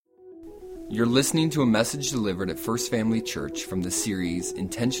You're listening to a message delivered at First Family Church from the series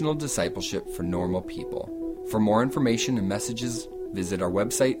Intentional Discipleship for Normal People. For more information and messages, visit our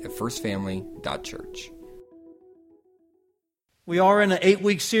website at firstfamily.church. We are in an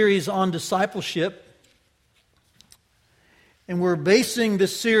 8-week series on discipleship, and we're basing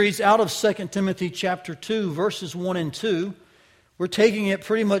this series out of 2 Timothy chapter 2, verses 1 and 2. We're taking it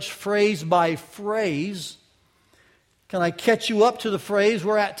pretty much phrase by phrase. Can I catch you up to the phrase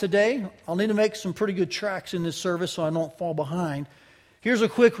we're at today? I'll need to make some pretty good tracks in this service so I don't fall behind. Here's a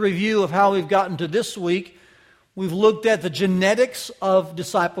quick review of how we've gotten to this week. We've looked at the genetics of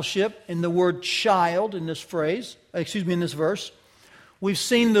discipleship in the word child in this in this verse. We've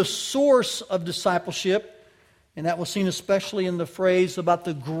seen the source of discipleship, and that was seen especially in the phrase about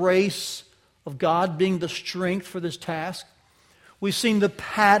the grace of God being the strength for this task. We've seen the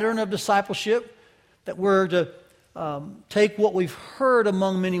pattern of discipleship, that we're to take what we've heard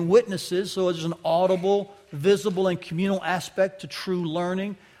among many witnesses, so there's an audible, visible, and communal aspect to true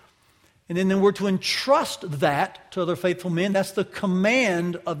learning. And then we're to entrust that to other faithful men. That's the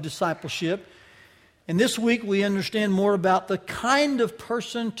command of discipleship. And this week we understand more about the kind of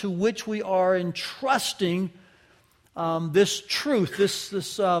person to which we are entrusting this truth,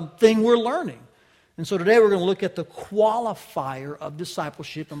 this thing we're learning. And so today we're going to look at the qualifier of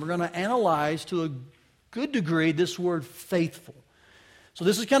discipleship, and we're going to analyze to a good degree this word faithful. So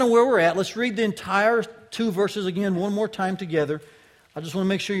this is kind of where we're at. Let's read the entire 2 verses again one more time together. I just want to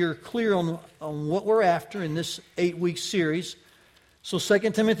make sure you're clear on what we're after in this 8-week series. So 2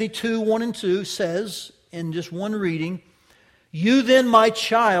 Timothy 2, 1 and 2 says, in just one reading, "You then, my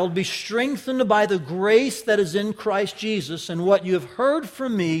child, be strengthened by the grace that is in Christ Jesus, and what you have heard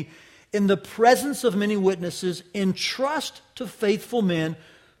from me in the presence of many witnesses, entrust to faithful men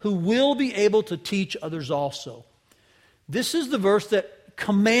who will be able to teach others also." This is the verse that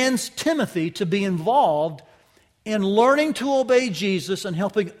commands Timothy to be involved in learning to obey Jesus and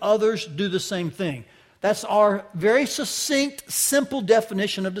helping others do the same thing. That's our very succinct, simple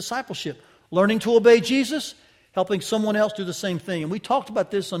definition of discipleship. Learning to obey Jesus, helping someone else do the same thing. And we talked about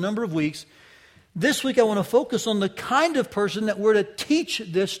this a number of weeks. This week I want to focus on the kind of person that we're to teach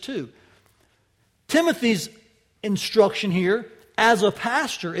this to. Timothy's instruction here as a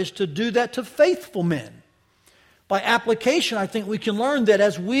pastor is to do that to faithful men. By application, I think we can learn that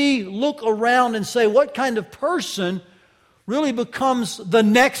as we look around and say, what kind of person really becomes the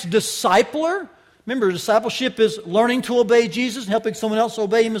next discipler? Remember, discipleship is learning to obey Jesus and helping someone else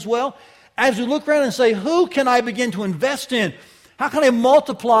obey Him as well. As we look around and say, who can I begin to invest in? How can I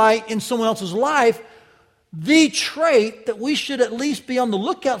multiply in someone else's life? The trait that we should at least be on the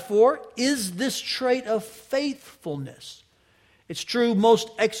lookout for is this trait of faithfulness. It's true most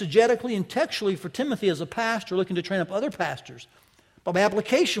exegetically and textually for Timothy as a pastor looking to train up other pastors. But by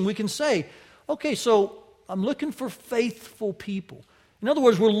application, we can say, okay, so I'm looking for faithful people. In other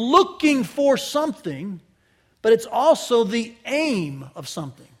words, we're looking for something, but it's also the aim of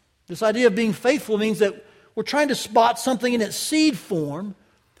something. This idea of being faithful means that we're trying to spot something in its seed form,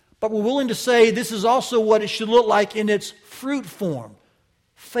 but we're willing to say this is also what it should look like in its fruit form,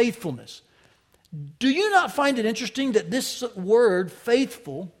 faithfulness. Do you not find it interesting that this word,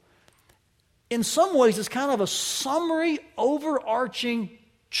 faithful, in some ways is kind of a summary, overarching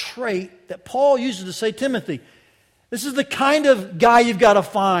trait that Paul uses to say, Timothy, this is the kind of guy you've got to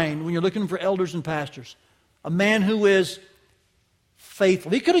find when you're looking for elders and pastors. A man who is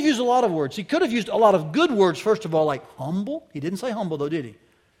faithful. He could have used a lot of words. He could have used a lot of good words, first of all, like humble. He didn't say humble, though, did he?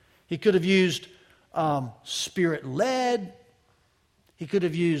 He could have used spirit-led. He could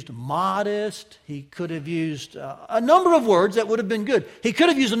have used modest. He could have used a number of words that would have been good. He could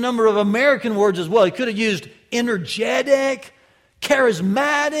have used a number of American words as well. He could have used energetic,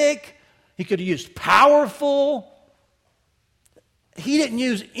 charismatic. He could have used powerful. He didn't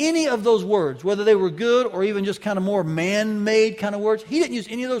use any of those words, whether they were good or even just kind of more man-made kind of words. He didn't use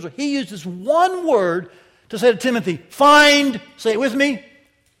any of those words. He used this one word to say to Timothy, find, say it with me,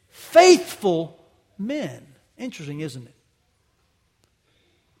 faithful men. Interesting, isn't it?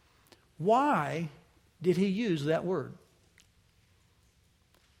 Why did he use that word?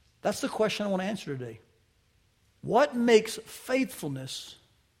 That's the question I want to answer today. What makes faithfulness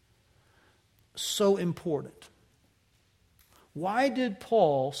so important? Why did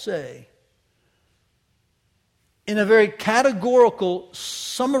Paul say, in a very categorical,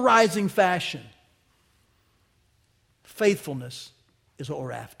 summarizing fashion, faithfulness is what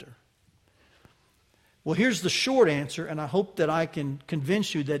we're after? Well, here's the short answer, and I hope that I can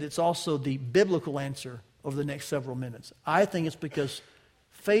convince you that it's also the biblical answer over the next several minutes. I think it's because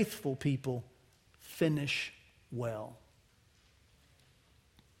faithful people finish well.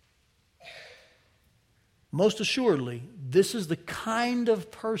 most assuredly, this is the kind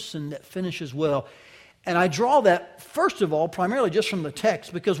of person that finishes well. And I draw that, first of all, primarily just from the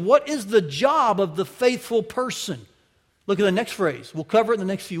text, because what is the job of the faithful person? Look at the next phrase. We'll cover it in the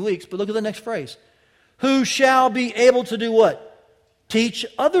next few weeks, but look at the next phrase. Who shall be able to do what? Teach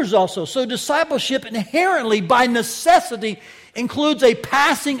others also. So discipleship inherently, by necessity, includes a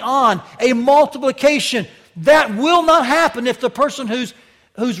passing on, a multiplication. That will not happen if the person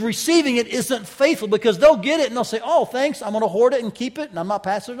who's receiving it isn't faithful, because they'll get it and they'll say, oh, thanks, I'm going to hoard it and keep it and I'm not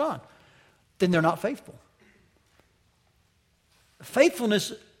passing it on. Then they're not faithful.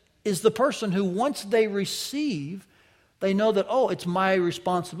 Faithfulness is the person who, once they receive, they know that, oh, it's my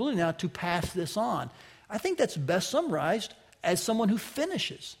responsibility now to pass this on. I think that's best summarized as someone who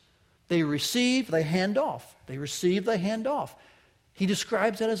finishes. They receive, they hand off. They receive, they hand off. He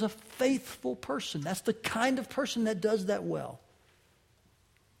describes that as a faithful person. That's the kind of person that does that well.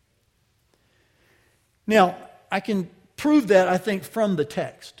 Now, I can prove that, I think, from the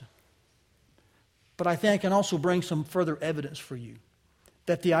text. But I think I can also bring some further evidence for you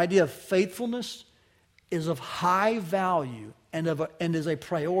that the idea of faithfulness is of high value and is a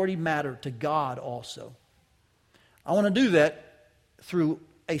priority matter to God also. I want to do that through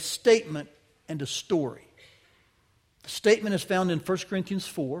a statement and a story. The statement is found in 1 Corinthians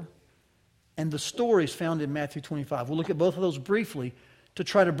 4, and the story is found in Matthew 25. We'll look at both of those briefly to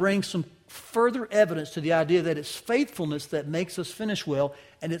try to bring some further evidence to the idea that it's faithfulness that makes us finish well,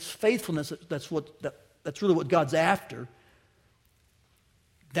 and it's faithfulness that's really what God's after.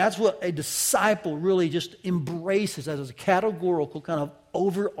 That's what a disciple really just embraces as a categorical kind of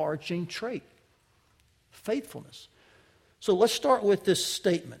overarching trait. Faithfulness. So let's start with this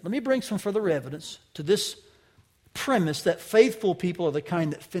statement. Let me bring some further evidence to this premise that faithful people are the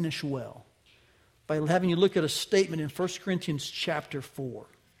kind that finish well, by having you look at a statement in 1 Corinthians chapter 4.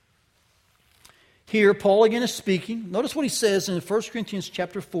 Here, Paul again is speaking. Notice what he says in 1 Corinthians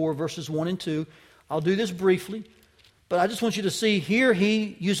chapter 4, verses 1 and 2. I'll do this briefly, but I just want you to see here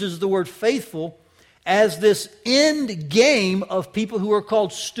he uses the word faithful as this end game of people who are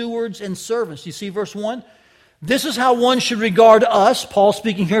called stewards and servants. You see verse 1? This is how one should regard us, Paul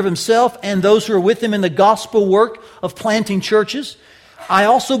speaking here of himself, and those who are with him in the gospel work of planting churches. I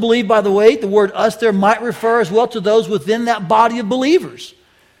also believe, by the way, the word us there might refer as well to those within that body of believers.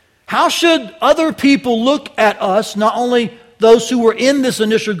 How should other people look at us, not only those who were in this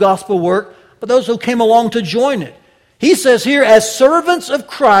initial gospel work, but those who came along to join it? He says here, as servants of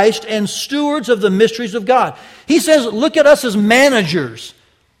Christ and stewards of the mysteries of God. He says, look at us as managers.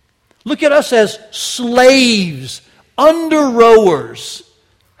 Look at us as slaves, under-rowers.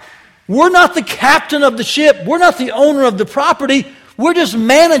 We're not the captain of the ship. We're not the owner of the property. We're just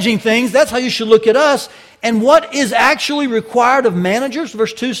managing things. That's how you should look at us. And what is actually required of managers,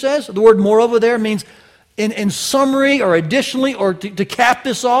 verse 2 says, the word moreover there means in summary or additionally or to cap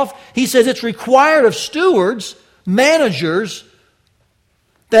this off, he says it's required of stewards, managers,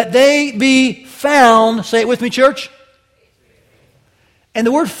 that they be found, say it with me, church. And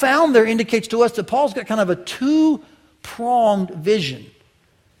the word found there indicates to us that Paul's got kind of a two-pronged vision.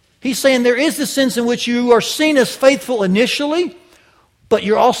 He's saying there is the sense in which you are seen as faithful initially, but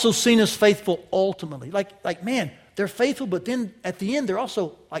you're also seen as faithful ultimately. Like man, they're faithful, but then at the end they're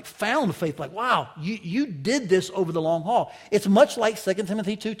also like found faithful. Like, wow, you did this over the long haul. It's much like 2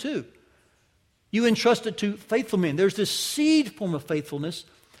 Timothy 2:2. You entrust it to faithful men. There's this seed form of faithfulness,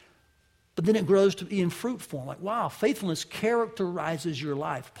 but then it grows to be in fruit form. Like, wow, faithfulness characterizes your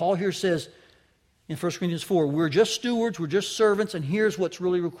life. Paul here says in 1 Corinthians 4, we're just stewards, we're just servants, and here's what's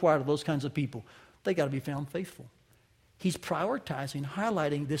really required of those kinds of people. They got to be found faithful. He's prioritizing,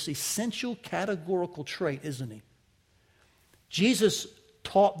 highlighting this essential categorical trait, isn't he? Jesus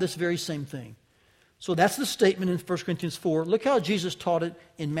taught this very same thing. So that's the statement in 1 Corinthians 4. Look how Jesus taught it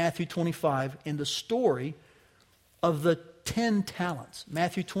in Matthew 25 in the story of the 10 talents.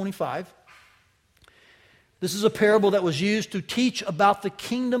 Matthew 25. This is a parable that was used to teach about the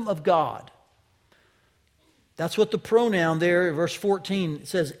kingdom of God. That's what the pronoun there, verse 14,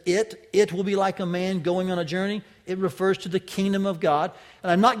 says, it will be like a man going on a journey. It refers to the kingdom of God.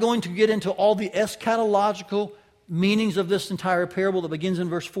 And I'm not going to get into all the eschatological meanings of this entire parable that begins in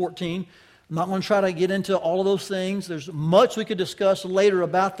verse 14. I'm not going to try to get into all of those things. There's much we could discuss later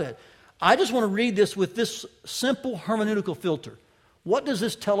about that. I just want to read this with this simple hermeneutical filter. What does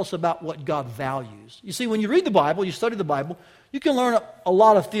this tell us about what God values? You see, when you read the Bible, you study the Bible, you can learn a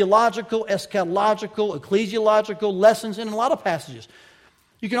lot of theological, eschatological, ecclesiological lessons in a lot of passages.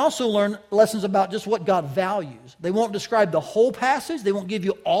 You can also learn lessons about just what God values. They won't describe the whole passage. They won't give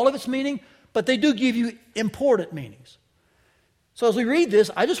you all of its meaning, but they do give you important meanings. So as we read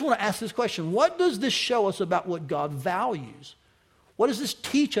this, I just want to ask this question. What does this show us about what God values? What does this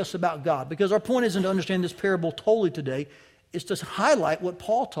teach us about God? Because our point isn't to understand this parable totally today. It's to highlight what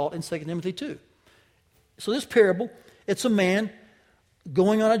Paul taught in 2 Timothy 2. So this parable, it's a man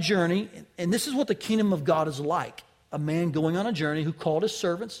going on a journey, and this is what the kingdom of God is like. A man going on a journey who called his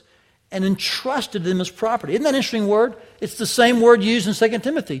servants and entrusted them his property. Isn't that an interesting word? It's the same word used in 2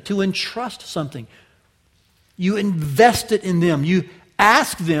 Timothy, to entrust something. You invest it in them. You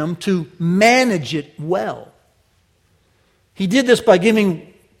ask them to manage it well. He did this by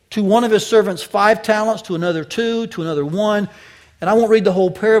giving to one of his servants 5 talents, to another 2, to another 1. And I won't read the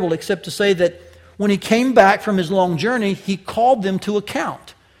whole parable except to say that when he came back from his long journey, he called them to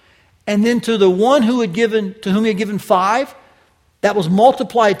account. And then to the one to whom he had given 5, that was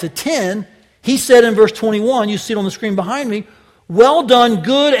multiplied to 10, he said in verse 21, you see it on the screen behind me, well done,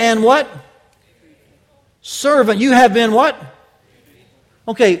 good and what? Servant. You have been what?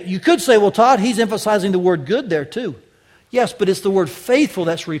 Okay, you could say, well, Todd, he's emphasizing the word good there too. Yes, but it's the word faithful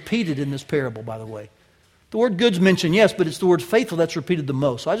that's repeated in this parable, by the way. The word good's mentioned, yes, but it's the word faithful that's repeated the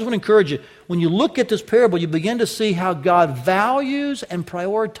most. So I just want to encourage you, when you look at this parable, you begin to see how God values and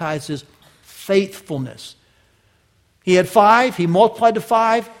prioritizes faithfulness. He had 5, he multiplied to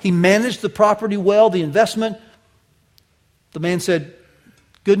 5, he managed the property well, the investment. The man said,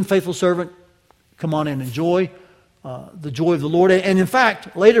 good and faithful servant, come on and enjoy the joy of the Lord. And in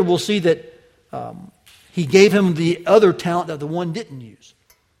fact, later we'll see that he gave him the other talent that the one didn't use.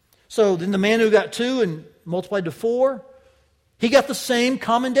 So then the man who got 2 and multiplied to 4, he got the same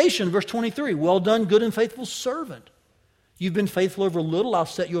commendation. Verse 23, well done, good and faithful servant. You've been faithful over little, I'll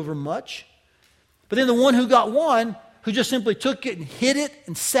set you over much. But then the one who got 1, who just simply took it and hid it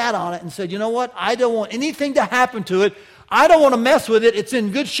and sat on it and said, you know what, I don't want anything to happen to it. I don't want to mess with it. It's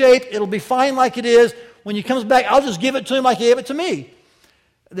in good shape. It'll be fine like it is. When he comes back, I'll just give it to him like he gave it to me.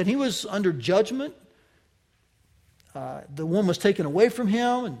 Then he was under judgment. The one was taken away from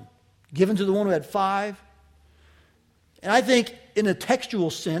him and given to the one who had 5. And I think in a textual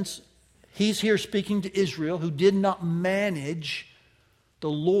sense, he's here speaking to Israel who did not manage the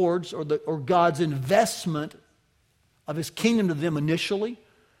Lord's or God's investment of his kingdom to them initially.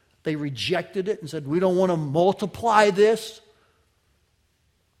 They rejected it and said, we don't want to multiply this.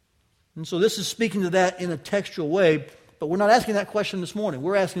 And so this is speaking to that in a textual way, but we're not asking that question this morning.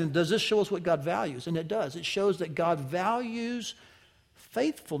 We're asking, does this show us what God values? And it does. It shows that God values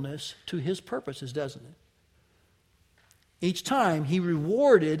faithfulness to his purposes, doesn't it? Each time he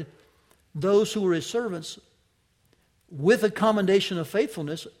rewarded those who were his servants with a commendation of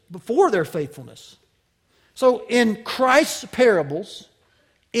faithfulness before their faithfulness. So in Christ's parables,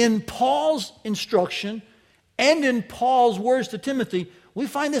 in Paul's instruction, and in Paul's words to Timothy, we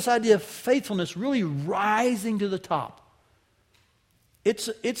find this idea of faithfulness really rising to the top.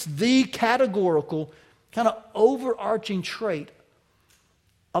 It's the categorical, kind of overarching trait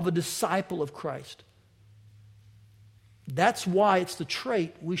of a disciple of Christ. That's why it's the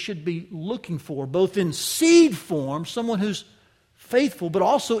trait we should be looking for, both in seed form, someone who's faithful, but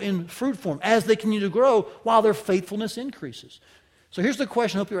also in fruit form, as they continue to grow while their faithfulness increases. So here's the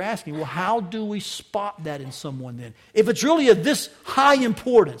question I hope you're asking. Well, how do we spot that in someone then? If it's really of this high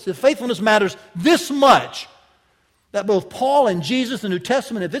importance, if faithfulness matters this much, that both Paul and Jesus, the New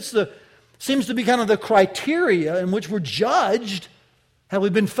Testament, if it's seems to be kind of the criteria in which we're judged, have we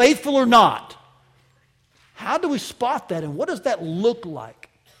been faithful or not? How do we spot that, and what does that look like?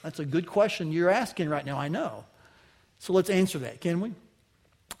 That's a good question you're asking right now, I know. So let's answer that, can we?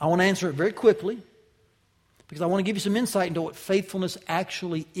 I want to answer it very quickly because I want to give you some insight into what faithfulness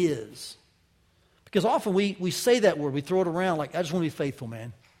actually is. Because often we say that word, we throw it around like, I just want to be faithful,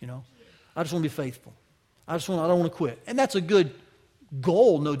 man. You know, I just want to be faithful. I don't want to quit. And that's a good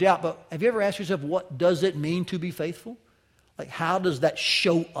goal, no doubt. But have you ever asked yourself, what does it mean to be faithful? Like, how does that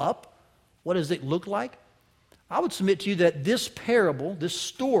show up? What does it look like? I would submit to you that this parable, this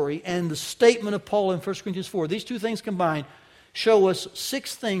story, and the statement of Paul in 1 Corinthians 4, these two things combined show us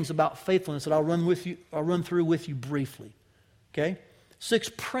 6 things about faithfulness that I'll run through with you briefly. Okay? 6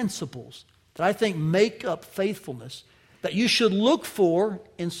 principles that I think make up faithfulness that you should look for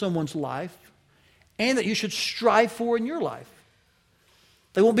in someone's life and that you should strive for in your life.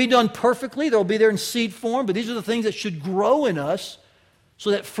 They won't be done perfectly. They'll be there in seed form, but these are the things that should grow in us so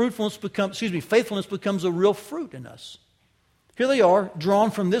that faithfulness becomes a real fruit in us. Here they are,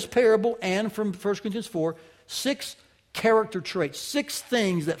 drawn from this parable and from 1 Corinthians 4, 6 character traits, 6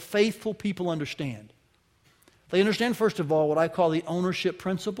 things that faithful people understand. They understand, first of all, what I call the ownership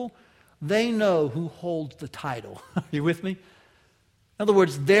principle. They know who holds the title. Are you with me? In other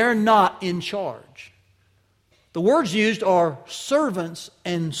words, they're not in charge. The words used are servants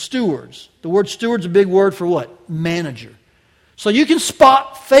and stewards. The word steward's a big word for what? Manager. So you can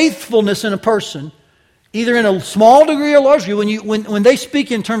spot faithfulness in a person, either in a small degree or large degree, when they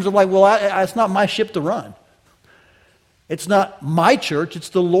speak in terms of like, well, it's not my ship to run. It's not my church, it's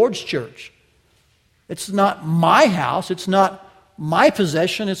the Lord's church. It's not my house, it's not my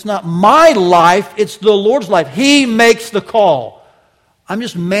possession, it's not my life, it's the Lord's life. He makes the call. I'm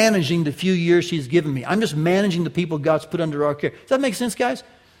just managing the few years He's given me. I'm just managing the people God's put under our care. Does that make sense, guys?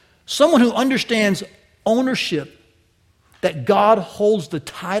 Someone who understands ownership, that God holds the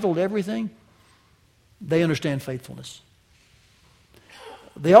title to everything, they understand faithfulness.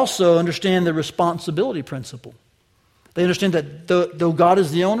 They also understand the responsibility principle. They understand that though God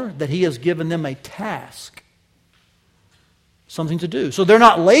is the owner, that He has given them a task, something to do. So they're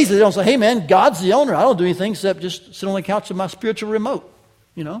not lazy. They don't say, hey man, God's the owner. I don't do anything except just sit on the couch with my spiritual remote.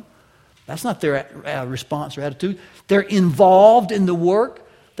 You know, that's not their response or attitude. They're involved in the work.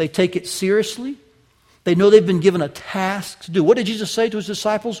 They take it seriously. They know they've been given a task to do. What did Jesus say to His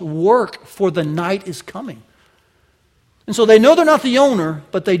disciples? Work, for the night is coming. And so they know they're not the owner,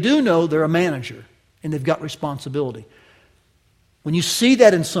 but they do know they're a manager and they've got responsibility. When you see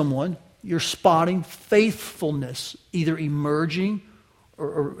that in someone, you're spotting faithfulness either emerging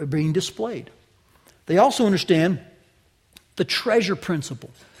or being displayed. They also understand the treasure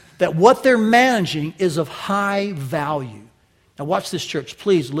principle, that what they're managing is of high value. Now watch this, church.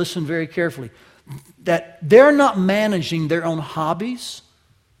 Please listen very carefully. That they're not managing their own hobbies.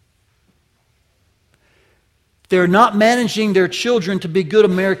 They're not managing their children to be good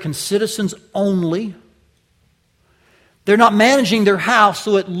American citizens only. They're not managing their house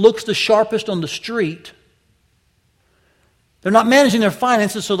so it looks the sharpest on the street. They're not managing their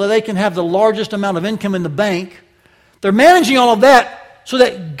finances so that they can have the largest amount of income in the bank. They're managing all of that so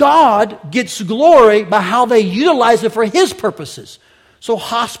that God gets glory by how they utilize it for His purposes. So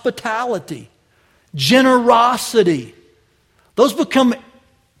hospitality, generosity, those become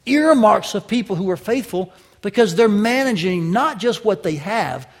earmarks of people who are faithful because they're managing not just what they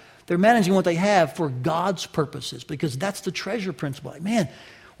have, they're managing what they have for God's purposes, because that's the treasure principle. Like, man,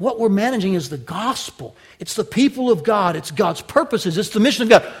 what we're managing is the gospel. It's the people of God. It's God's purposes. It's the mission of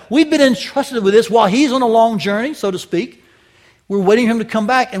God. We've been entrusted with this while He's on a long journey, so to speak. We're waiting for Him to come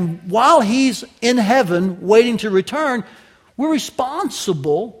back. And while He's in heaven waiting to return, we're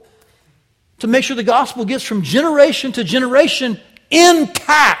responsible to make sure the gospel gets from generation to generation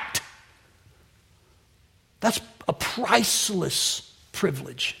intact. That's a priceless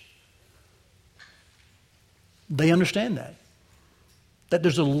privilege. They understand that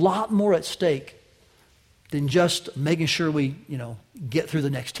there's a lot more at stake than just making sure we, get through the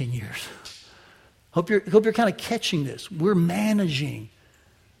next 10 years. Hope you're kind of catching this. We're managing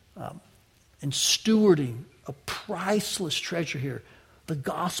and stewarding a priceless treasure here, the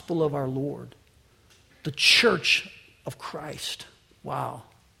gospel of our Lord, the church of Christ. Wow.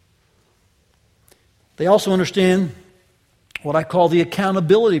 They also understand what I call the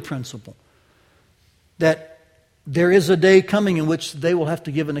accountability principle, that there is a day coming in which they will have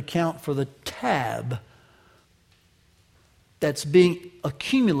to give an account for the tab that's being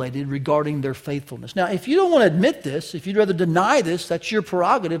accumulated regarding their faithfulness. Now, if you don't want to admit this, if you'd rather deny this, that's your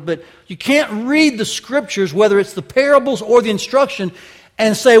prerogative, but you can't read the Scriptures, whether it's the parables or the instruction,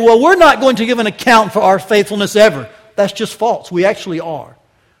 and say, well, we're not going to give an account for our faithfulness ever. That's just false. We actually are.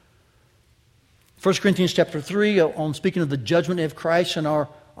 1 Corinthians chapter 3, on speaking of the judgment of Christ and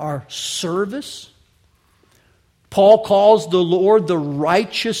our service, Paul calls the Lord the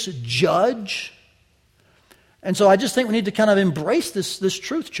righteous judge. And so I just think we need to kind of embrace this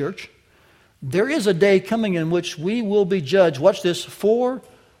truth, church. There is a day coming in which we will be judged, watch this, for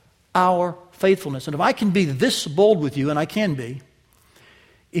our faithfulness. And if I can be this bold with you, and I can be,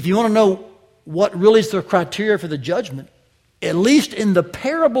 if you want to know what really is the criteria for the judgment, at least in the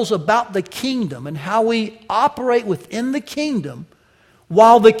parables about the kingdom and how we operate within the kingdom,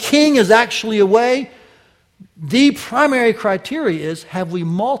 while the king is actually away, the primary criteria is, have we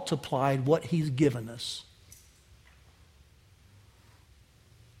multiplied what He's given us?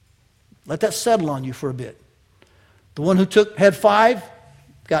 Let that settle on you for a bit. The one who had 5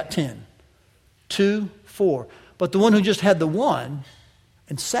 got 10. 2, 4. But the one who just had the 1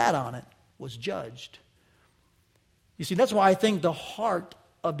 and sat on it was judged. You see, that's why I think the heart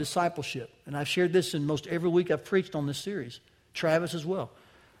of discipleship, and I've shared this in most every week I've preached on this series, Travis as well.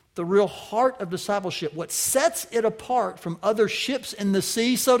 The real heart of discipleship, what sets it apart from other ships in the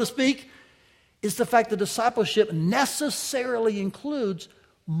sea, so to speak, is the fact that discipleship necessarily includes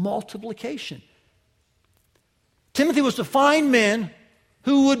multiplication. Timothy was to find men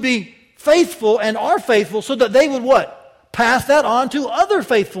who would be faithful and are faithful so that they would what? Pass that on to other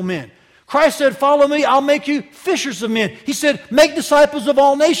faithful men. Christ said, follow me, I'll make you fishers of men. He said, make disciples of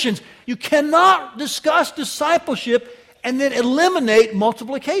all nations. You cannot discuss discipleship and then eliminate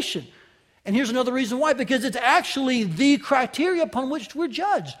multiplication. And here's another reason why, because it's actually the criteria upon which we're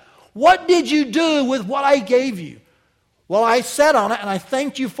judged. What did you do with what I gave you? Well, I sat on it and I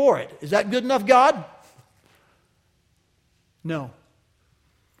thanked you for it. Is that good enough, God? No.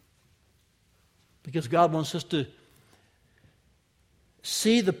 Because God wants us to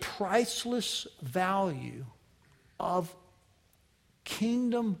see the priceless value of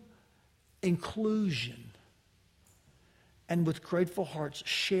kingdom inclusion, and with grateful hearts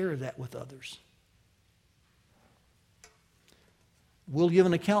share that with others. We'll give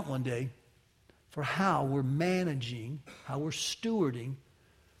an account one day for how we're managing, how we're stewarding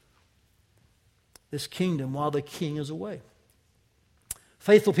this kingdom while the king is away.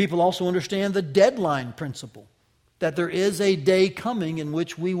 Faithful people also understand the deadline principle, that there is a day coming in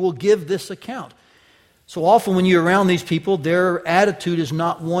which we will give this account. So often when you're around these people, their attitude is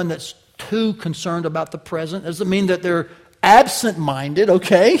not one that's too concerned about the present. Doesn't mean that they're absent-minded,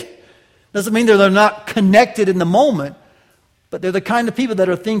 okay? Doesn't mean they're not connected in the moment, but they're the kind of people that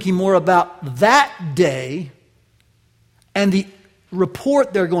are thinking more about that day and the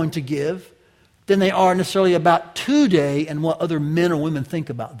report they're going to give than they are necessarily about today and what other men or women think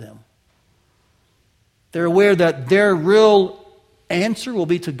about them. They're aware that their real answer will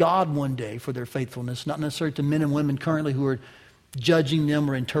be to God one day for their faithfulness, not necessarily to men and women currently who are judging them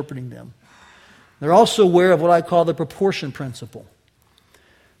or interpreting them. They're also aware of what I call the proportion principle.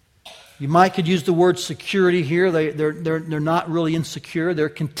 You could use the word security here. They're not really insecure. They're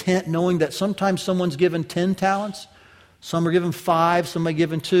content knowing that sometimes someone's given 10 talents, some are given 5, some are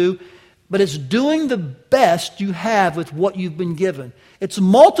given 2. But it's doing the best you have with what you've been given. It's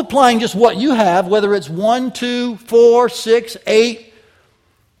multiplying just what you have, whether it's 1, 2, 4, 6, 8,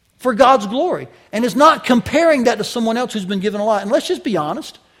 for God's glory. And it's not comparing that to someone else who's been given a lot. And let's just be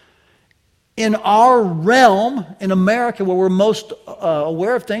honest. In our realm, in America, where we're most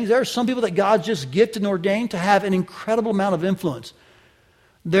aware of things, there are some people that God's just gifted and ordained to have an incredible amount of influence.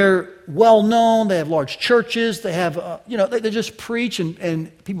 They're well known, they have large churches, they have, they just preach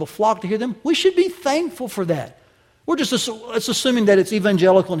and people flock to hear them. We should be thankful for that. We're just it's assuming that it's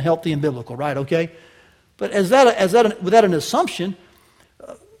evangelical and healthy and biblical, right? Okay? But without an assumption,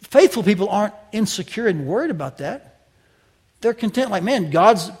 faithful people aren't insecure and worried about that. They're content, like, man,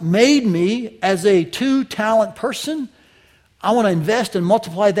 God's made me as a 2-talent person. I want to invest and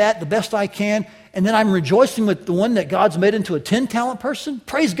multiply that the best I can. And then I'm rejoicing with the one that God's made into a 10-talent person.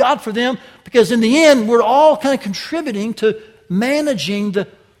 Praise God for them, because in the end, we're all kind of contributing to managing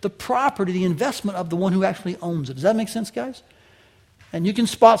the property, the investment of the one who actually owns it. Does that make sense, guys? And you can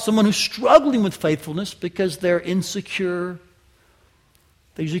spot someone who's struggling with faithfulness because they're insecure.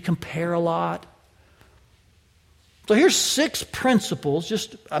 They usually compare a lot. So here's 6 principles.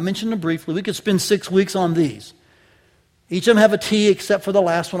 I mentioned them briefly. We could spend 6 weeks on these. Each of them have a T except for the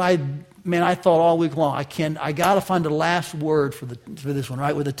last one. I thought all week long, I got to find the last word for this one,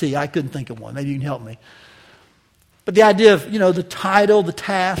 right, with a T. I couldn't think of one. Maybe you can help me. But the idea of, the title, the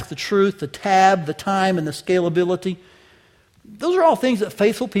task, the truth, the tab, the time, and the scalability, those are all things that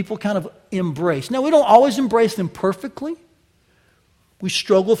faithful people kind of embrace. Now, we don't always embrace them perfectly. We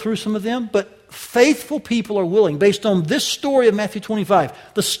struggle through some of them, but faithful people are willing, based on this story of Matthew 25,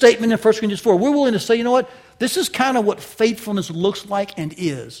 the statement in 1 Corinthians 4, we're willing to say, you know what, this is kind of what faithfulness looks like and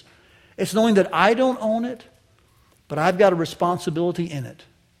is. It's knowing that I don't own it, but I've got a responsibility in it.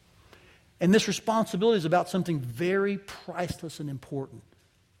 And this responsibility is about something very priceless and important.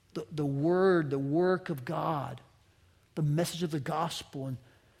 The Word, the work of God, the message of the gospel.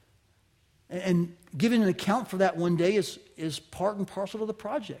 And giving an account for that one day is part and parcel of the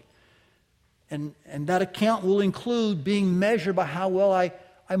project. And that account will include being measured by how well I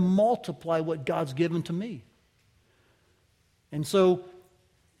multiply what God's given to me. And so,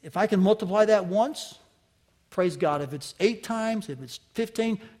 if I can multiply that once, praise God. If it's 8 times, if it's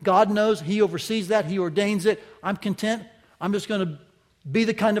 15, God knows. He oversees that. He ordains it. I'm content. I'm just going to be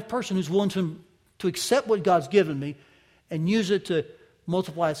the kind of person who's willing to accept what God's given me and use it to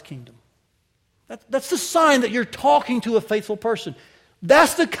multiply His kingdom. That's the sign that you're talking to a faithful person.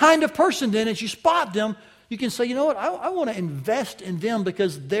 That's the kind of person, then, as you spot them, you can say, you know what, I want to invest in them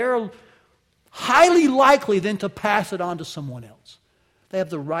because they're highly likely then to pass it on to someone else. They have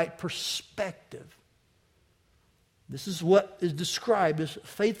the right perspective. This is what is described as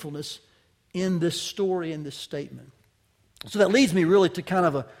faithfulness in this story, in this statement. So that leads me really to kind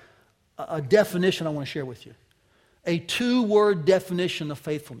of a definition I want to share with you. A 2-word definition of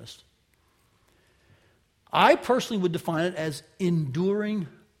faithfulness. I personally would define it as enduring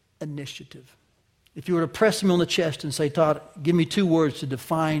initiative. If you were to press me on the chest and say, Todd, give me 2 words to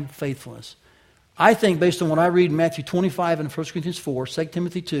define faithfulness, I think based on what I read in Matthew 25 and 1 Corinthians 4, 2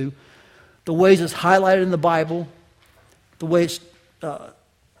 Timothy 2, the ways it's highlighted in the Bible, the way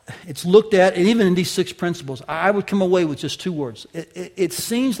it's looked at, and even in these 6 principles, I would come away with just 2 words. It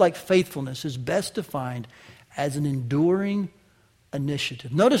seems like faithfulness is best defined as an enduring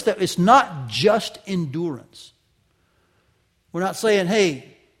initiative. Notice that it's not just endurance. We're not saying, hey,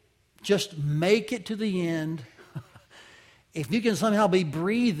 just make it to the end. If you can somehow be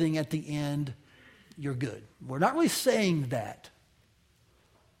breathing at the end, you're good. We're not really saying that.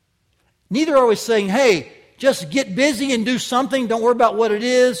 Neither are we saying, hey, just get busy and do something. Don't worry about what it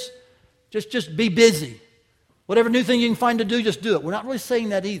is. Just be busy. Whatever new thing you can find to do, just do it. We're not really saying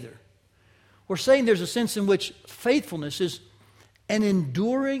that either. We're saying there's a sense in which faithfulness is an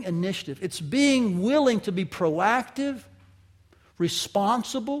enduring initiative. It's being willing to be proactive,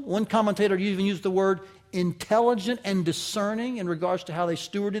 responsible. One commentator even used the word intelligent and discerning in regards to how they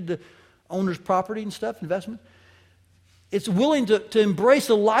stewarded the owner's property and stuff, investment. It's willing to embrace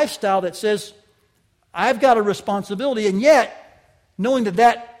a lifestyle that says, I've got a responsibility, and yet knowing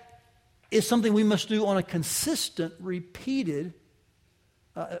that is something we must do on a consistent, repeated,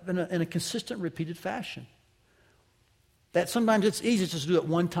 in a consistent, repeated fashion. That sometimes it's easy just to do it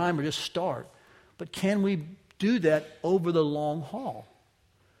one time or just start. But can we do that over the long haul?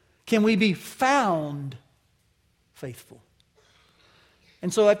 Can we be found faithful?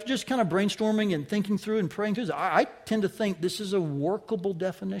 And so after just kind of brainstorming and thinking through and praying through this, I tend to think this is a workable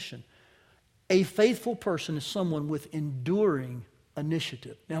definition. A faithful person is someone with enduring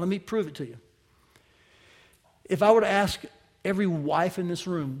initiative. Now let me prove it to you. If I were to ask every wife in this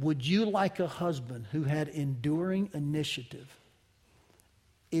room, would you like a husband who had enduring initiative?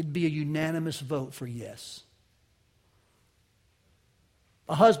 It'd be a unanimous vote for yes.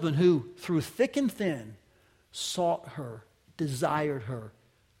 A husband who, through thick and thin, sought her, desired her,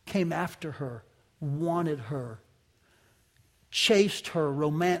 came after her, wanted her, chased her,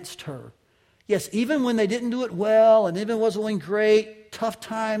 romanced her. Yes, even when they didn't do it well and even wasn't going great, tough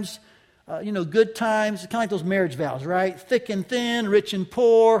times, good times, kind of like those marriage vows, right? Thick and thin, rich and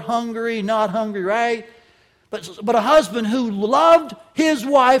poor, hungry, not hungry, right? But a husband who loved his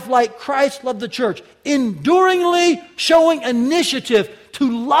wife like Christ loved the church, enduringly showing initiative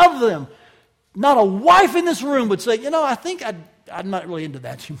to love them. Not a wife in this room would say, I think I'm not really into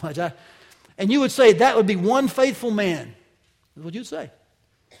that too much. And you would say that would be one faithful man. That's what you'd say.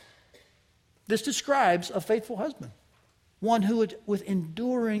 This describes a faithful husband. One who would, with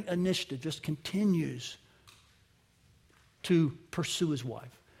enduring initiative, just continues to pursue his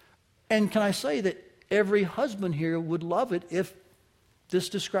wife. And can I say that every husband here would love it if this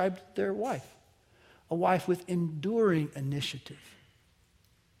described their wife. A wife with enduring initiative.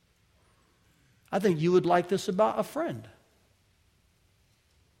 I think you would like this about a friend.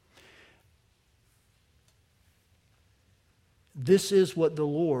 This is what the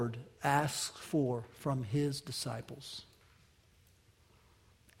Lord asks for from His disciples.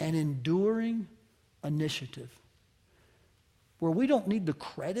 An enduring initiative where we don't need the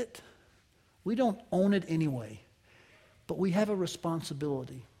credit. We don't own it anyway. But we have a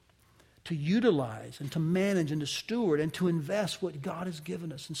responsibility to utilize and to manage and to steward and to invest what God has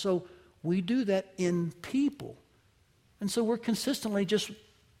given us. And so we do that in people. And so we're consistently just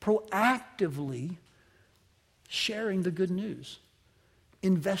proactively sharing the good news,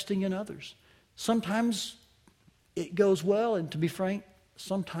 investing in others. Sometimes it goes well, and to be frank,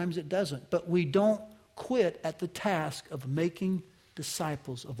 sometimes it doesn't. But we don't quit at the task of making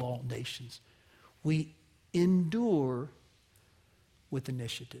disciples of all nations. We endure with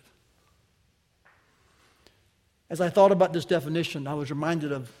initiative. As I thought about this definition, I was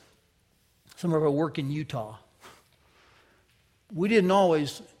reminded of some of our work in Utah. We didn't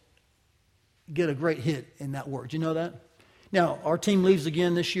always get a great hit in that work. Do you know that? Now, our team leaves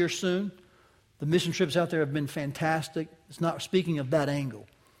again this year soon. The mission trips out there have been fantastic. It's not speaking of that angle.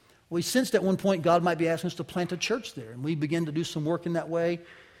 We sensed at one point God might be asking us to plant a church there, and we began to do some work in that way.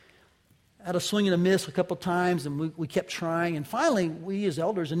 Had a swing and a miss a couple times, and we kept trying. And finally, we as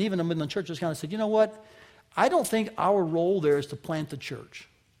elders, and even in the church, just kind of said, you know what? I don't think our role there is to plant the church.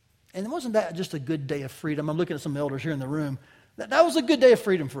 And wasn't that just a good day of freedom? I'm looking at some elders here in the room. That was a good day of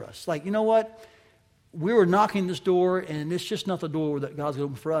freedom for us. Like, you know what? We were knocking this door, and it's just not the door that God's going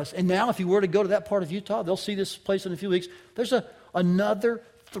to open for us. And now, if you were to go to that part of Utah, they'll see this place in a few weeks. There's another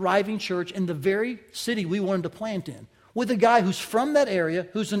thriving church in the very city we wanted to plant in, with a guy who's from that area,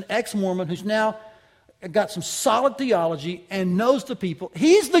 who's an ex-Mormon, who's now got some solid theology and knows the people.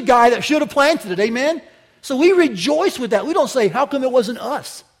 He's the guy that should have planted it, amen? So we rejoice with that. We don't say, how come it wasn't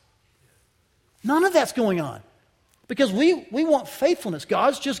us? None of that's going on. Because we want faithfulness.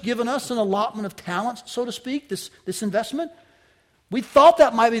 God's just given us an allotment of talents, so to speak, this investment. We thought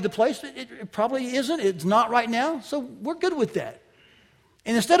that might be the place, but it probably isn't. It's not right now. So we're good with that.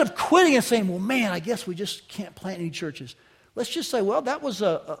 And instead of quitting and saying, well, man, I guess we just can't plant any churches. Let's just say, well, that was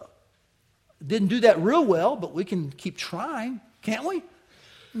didn't do that real well, but we can keep trying, can't we?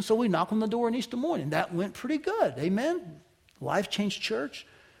 And so we knock on the door in East Des Moines, and that went pretty good. Amen? Life Changed Church.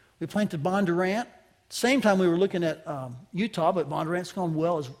 We planted Bondurant. Same time we were looking at Utah, but Bondurant's gone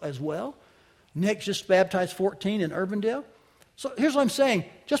well as well. Nick just baptized 14 in Urbandale. So here's what I'm saying.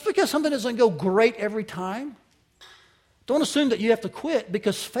 Just because something doesn't go great every time, don't assume that you have to quit,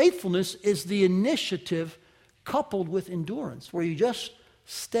 because faithfulness is the initiative coupled with endurance, where you just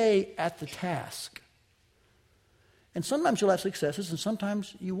stay at the task. And sometimes you'll have successes, and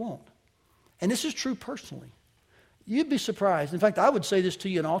sometimes you won't. And this is true personally. You'd be surprised. In fact, I would say this to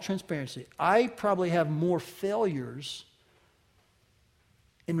you in all transparency. I probably have more failures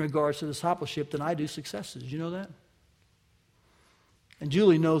in regards to discipleship than I do successes. You know that? And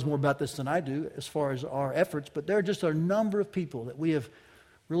Julie knows more about this than I do as far as our efforts, but there are just a number of people that we have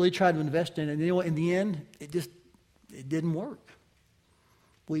really tried to invest in, and you know what, in the end, it didn't work.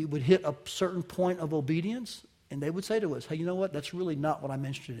 We would hit a certain point of obedience, and they would say to us, hey, you know what, that's really not what I'm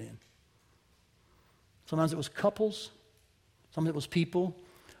interested in. Sometimes it was couples, sometimes it was people.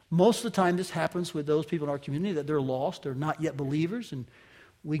 Most of the time this happens with those people in our community that they're lost, they're not yet believers, and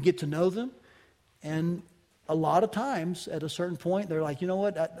we get to know them, and a lot of times, at a certain point, they're like, you know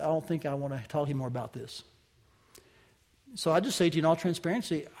what, I don't think I want to talk to you more about this. So I just say to you in all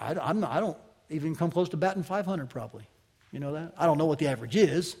transparency, I don't even come close to batting 500 probably. You know that? I don't know what the average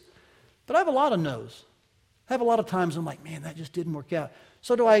is, but I have a lot of no's. I have a lot of times I'm like, man, that just didn't work out.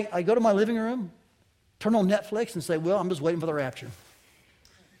 So do I go to my living room, turn on Netflix and say, well, I'm just waiting for the rapture.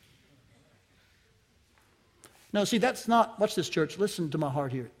 No, see, that's not, watch this, church, listen to my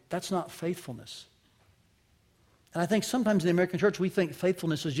heart here. That's not faithfulness. And I think sometimes in the American church we think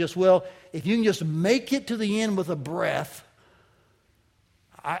faithfulness is just, well, if you can just make it to the end with a breath.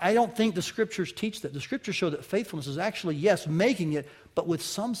 I don't think the Scriptures teach that. The Scriptures show that faithfulness is actually, yes, making it, but with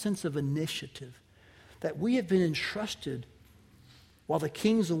some sense of initiative. That we have been entrusted while the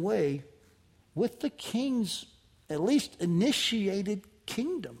king's away with the king's at least initiated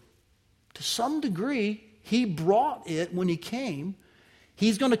kingdom. To some degree, he brought it when he came.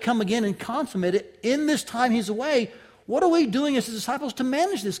 He's going to come again and consummate it in this time he's away. What are we doing as his disciples to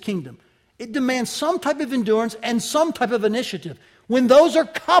manage this kingdom? It demands some type of endurance and some type of initiative. When those are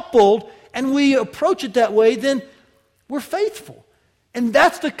coupled and we approach it that way, then we're faithful. And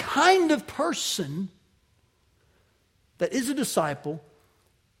that's the kind of person that is a disciple,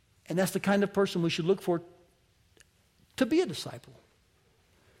 and that's the kind of person we should look for to be a disciple.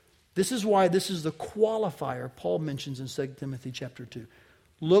 This is why this is the qualifier Paul mentions in 2 Timothy chapter 2.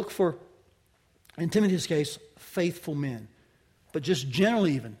 Look for, in Timothy's case, faithful men. But just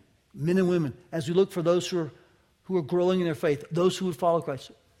generally even, men and women, as we look for those who are growing in their faith, those who would follow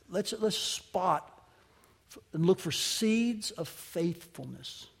Christ, let's spot and look for seeds of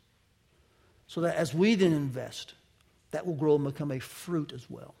faithfulness. So that as we then invest, that will grow and become a fruit as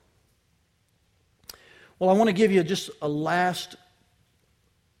well. Well, I want to give you just a last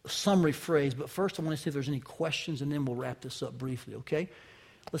summary phrase, but first I want to see if there's any questions, and then we'll wrap this up briefly, okay?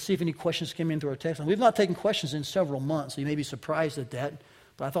 Let's see if any questions came into our text. And we've not taken questions in several months, so you may be surprised at that,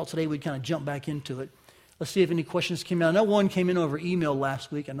 but I thought today we'd kind of jump back into it. Let's see if any questions came in. I know one came in over email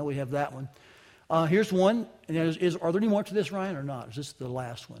last week. I know we have that one. Here's one. And are there any more to this, Ryan, or not? Is this the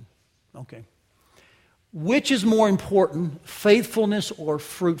last one? Okay. Which is more important, faithfulness or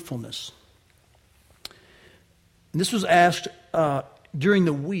fruitfulness? And this was asked during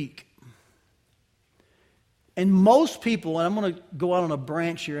the week. And most people, and I'm going to go out on a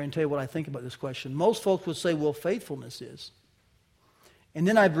branch here and tell you what I think about this question. Most folks would say, well, faithfulness is. And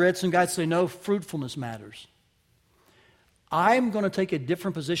then I've read some guys say, no, fruitfulness matters. I'm going to take a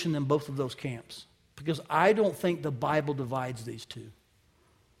different position than both of those camps, because I don't think the Bible divides these two.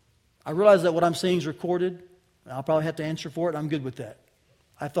 I realize that what I'm saying is recorded. I'll probably have to answer for it. I'm good with that.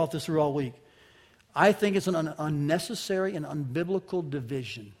 I thought this through all week. I think it's an unnecessary and unbiblical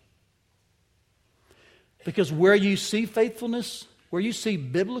division. Because where you see faithfulness, where you see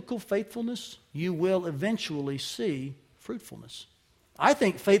biblical faithfulness, you will eventually see fruitfulness. I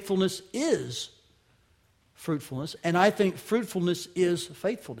think faithfulness is fruitfulness, and I think fruitfulness is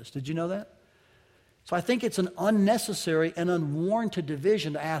faithfulness. Did you know that? So I think it's an unnecessary and unwarranted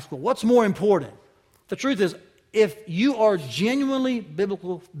division to ask, well, what's more important? The truth is, if you are genuinely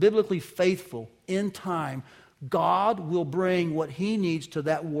biblically faithful in time, God will bring what he needs to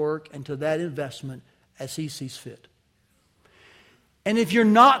that work and to that investment as he sees fit. And if you're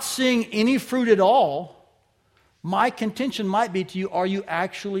not seeing any fruit at all, my contention might be to you, are you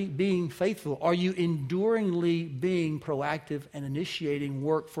actually being faithful? Are you enduringly being proactive and initiating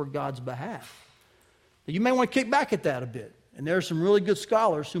work for God's behalf? Now, you may want to kick back at that a bit. And there are some really good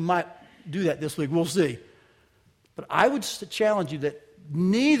scholars who might do that this week. We'll see. But I would challenge you that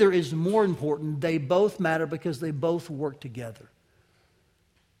neither is more important. They both matter because they both work together.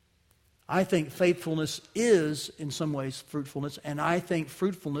 I think faithfulness is, in some ways, fruitfulness. And I think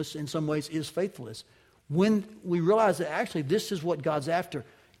fruitfulness, in some ways, is faithfulness. When we realize that actually this is what God's after,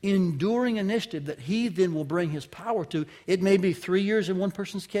 enduring initiative that he then will bring his power to. It may be 3 years in one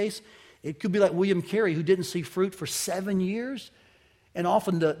person's case. It could be like William Carey, who didn't see fruit for 7 years. And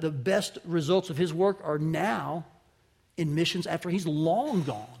often the best results of his work are now in missions after he's long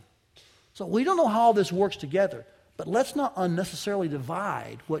gone. So we don't know how all this works together. But let's not unnecessarily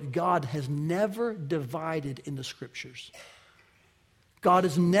divide what God has never divided in the Scriptures. God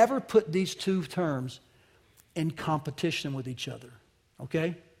has never put these two terms in competition with each other,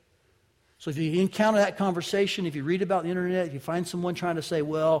 okay? So if you encounter that conversation, if you read about the internet, if you find someone trying to say,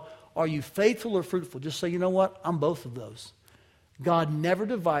 well, are you faithful or fruitful? Just say, you know what? I'm both of those. God never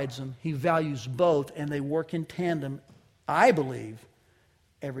divides them. He values both, and they work in tandem, I believe,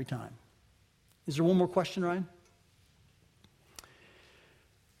 every time. Is there one more question, Ryan?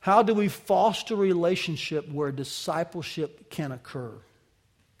 How do we foster a relationship where discipleship can occur?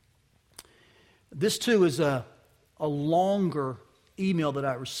 This, too, is a longer email that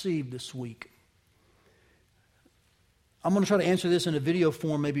I received this week. I'm going to try to answer this in a video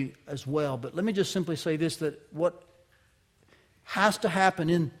form maybe as well, but let me just simply say this, that what has to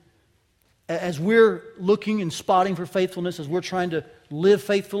happen as we're looking and spotting for faithfulness, as we're trying to live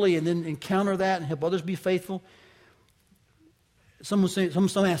faithfully and then encounter that and help others be faithful, someone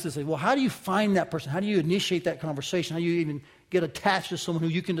asked this, well, how do you find that person? How do you initiate that conversation? How do you even get attached to someone who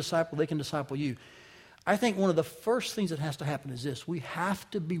you can disciple, they can disciple you? I think one of the first things that has to happen is this. We have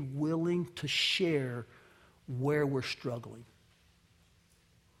to be willing to share where we're struggling.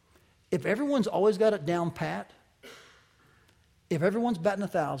 If everyone's always got it down pat, if everyone's batting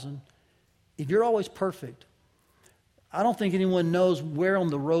 1,000, if you're always perfect, I don't think anyone knows where on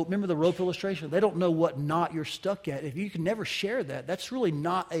the rope. Remember the rope illustration? They don't know what knot you're stuck at. If you can never share that, that's really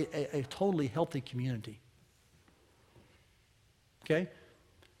not a totally healthy community. Okay?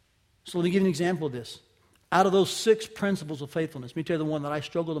 So let me give you an example of this. Out of those 6 principles of faithfulness, let me tell you the one that I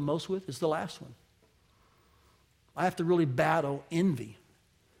struggle the most with is the last one. I have to really battle envy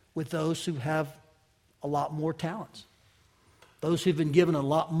with those who have a lot more talents. Those who've been given a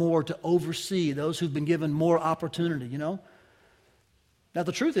lot more to oversee. Those who've been given more opportunity, you know. Now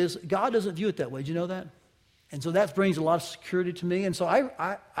the truth is, God doesn't view it that way. Do you know that? And so that brings a lot of security to me. And so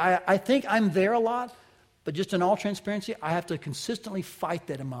I think I'm there a lot, but just in all transparency, I have to consistently fight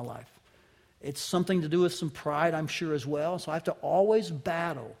that in my life. It's something to do with some pride, I'm sure, as well. So I have to always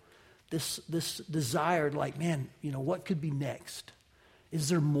battle this desire, like, man, you know, what could be next? Is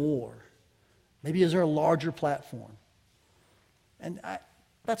there more? Maybe is there a larger platform? And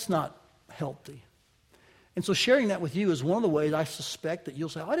that's not healthy. And so sharing that with you is one of the ways I suspect that you'll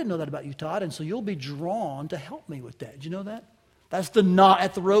say, oh, I didn't know that about you, Todd. And so you'll be drawn to help me with that. Did you know that? That's the knot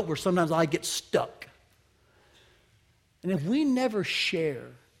at the rope where sometimes I get stuck. And if we never share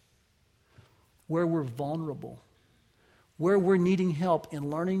where we're vulnerable, where we're needing help in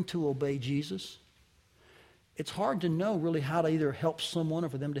learning to obey Jesus, it's hard to know really how to either help someone or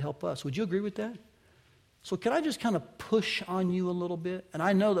for them to help us. Would you agree with that? So can I just kind of push on you a little bit? And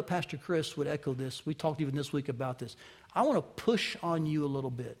I know that Pastor Chris would echo this. We talked even this week about this. I want to push on you a little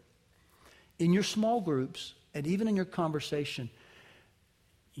bit. In your small groups and even in your conversation,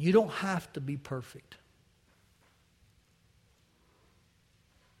 you don't have to be perfect.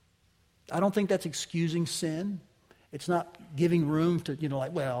 I don't think that's excusing sin. It's not giving room to,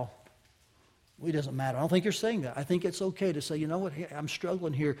 well, it doesn't matter. I don't think you're saying that. I think it's okay to say, you know what, I'm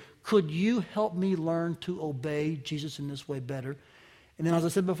struggling here. Could you help me learn to obey Jesus in this way better? And then as I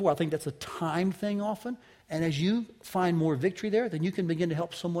said before, I think that's a time thing often. And as you find more victory there, then you can begin to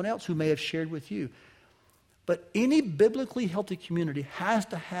help someone else who may have shared with you. But any biblically healthy community has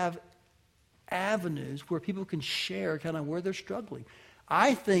to have avenues where people can share kind of where they're struggling.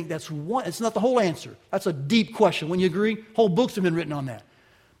 I think that's one. It's not the whole answer. That's a deep question. When you agree, whole books have been written on that.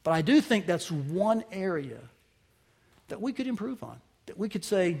 But I do think that's one area that we could improve on. That we could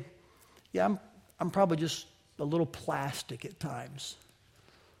say, yeah, I'm probably just a little plastic at times.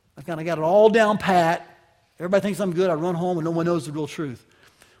 I've kind of got it all down pat. Everybody thinks I'm good. I run home and no one knows the real truth.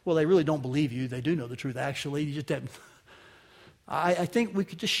 well, they really don't believe you. They do know the truth, actually. You just haven't. I think we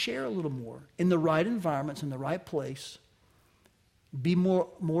could just share a little more in the right environments, in the right place, be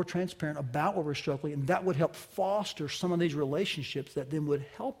more transparent about where we're struggling, and that would help foster some of these relationships that then would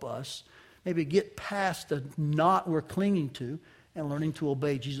help us maybe get past the knot we're clinging to and learning to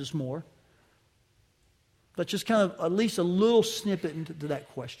obey Jesus more. But just kind of at least a little snippet into that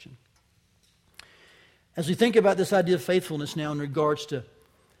question. As we think about this idea of faithfulness now in regards to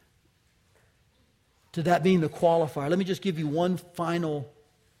that being the qualifier, let me just give you one final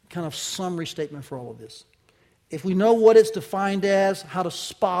kind of summary statement for all of this. If we know what it's defined as, how to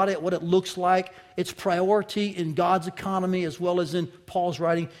spot it, what it looks like, its priority in God's economy as well as in Paul's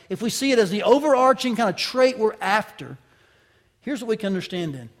writing, if we see it as the overarching kind of trait we're after, here's what we can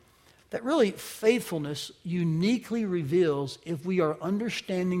understand then. That really faithfulness uniquely reveals if we are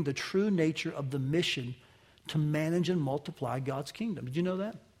understanding the true nature of the mission to manage and multiply God's kingdom. Did you know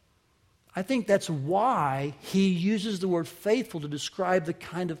that? I think that's why he uses the word faithful to describe the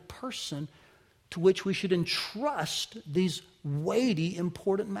kind of person to which we should entrust these weighty,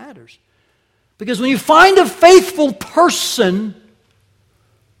 important matters. Because when you find a faithful person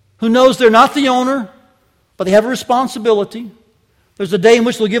who knows they're not the owner, but they have a responsibility, there's a day in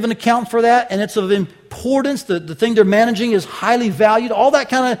which they'll give an account for that, and it's of importance. The thing they're managing is highly valued. All that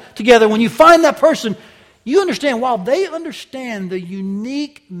kind of together. When you find that person, you understand, wow, they understand the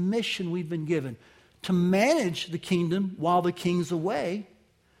unique mission we've been given to manage the kingdom while the king's away,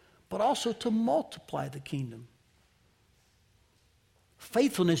 but also to multiply the kingdom.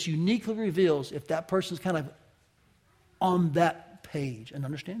 Faithfulness uniquely reveals if that person's kind of on that page and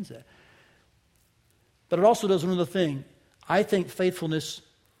understands that. But it also does another thing. I think faithfulness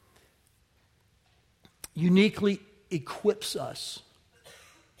uniquely equips us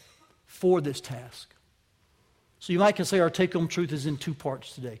for this task. So you might can say our take-home truth is in two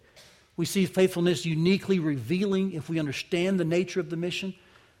parts today. We see faithfulness uniquely revealing if we understand the nature of the mission,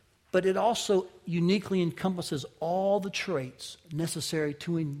 but it also uniquely encompasses all the traits necessary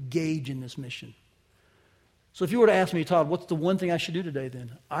to engage in this mission. So if you were to ask me, Todd, what's the one thing I should do today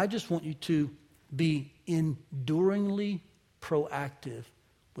then? I just want you to be enduringly proactive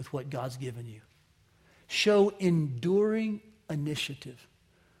with what God's given you. Show enduring initiative.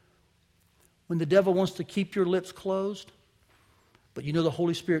 When the devil wants to keep your lips closed, but you know the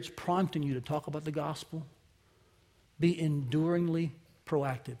Holy Spirit's prompting you to talk about the gospel, be enduringly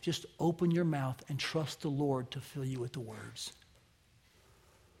proactive. Just open your mouth and trust the Lord to fill you with the words.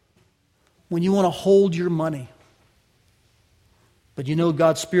 When you want to hold your money, but you know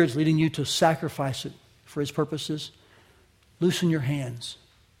God's Spirit's leading you to sacrifice it for His purposes, loosen your hands.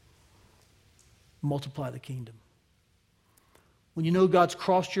 Multiply the kingdom. When you know God's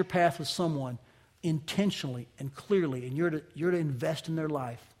crossed your path with someone intentionally and clearly, and you're to invest in their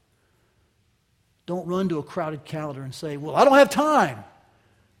life, don't run to a crowded calendar and say, well, I don't have time.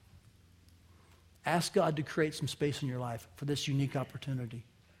 Ask God to create some space in your life for this unique opportunity.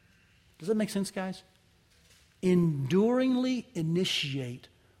 Does that make sense, guys? Enduringly initiate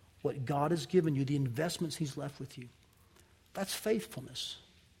what God has given you, the investments He's left with you. That's faithfulness.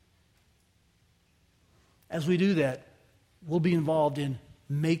 As we do that, we'll be involved in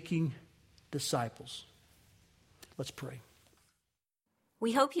making disciples. Let's pray.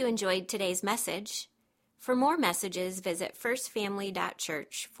 We hope you enjoyed today's message. For more messages, visit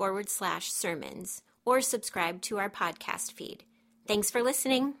firstfamily.church/sermons or subscribe to our podcast feed. Thanks for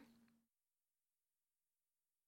listening.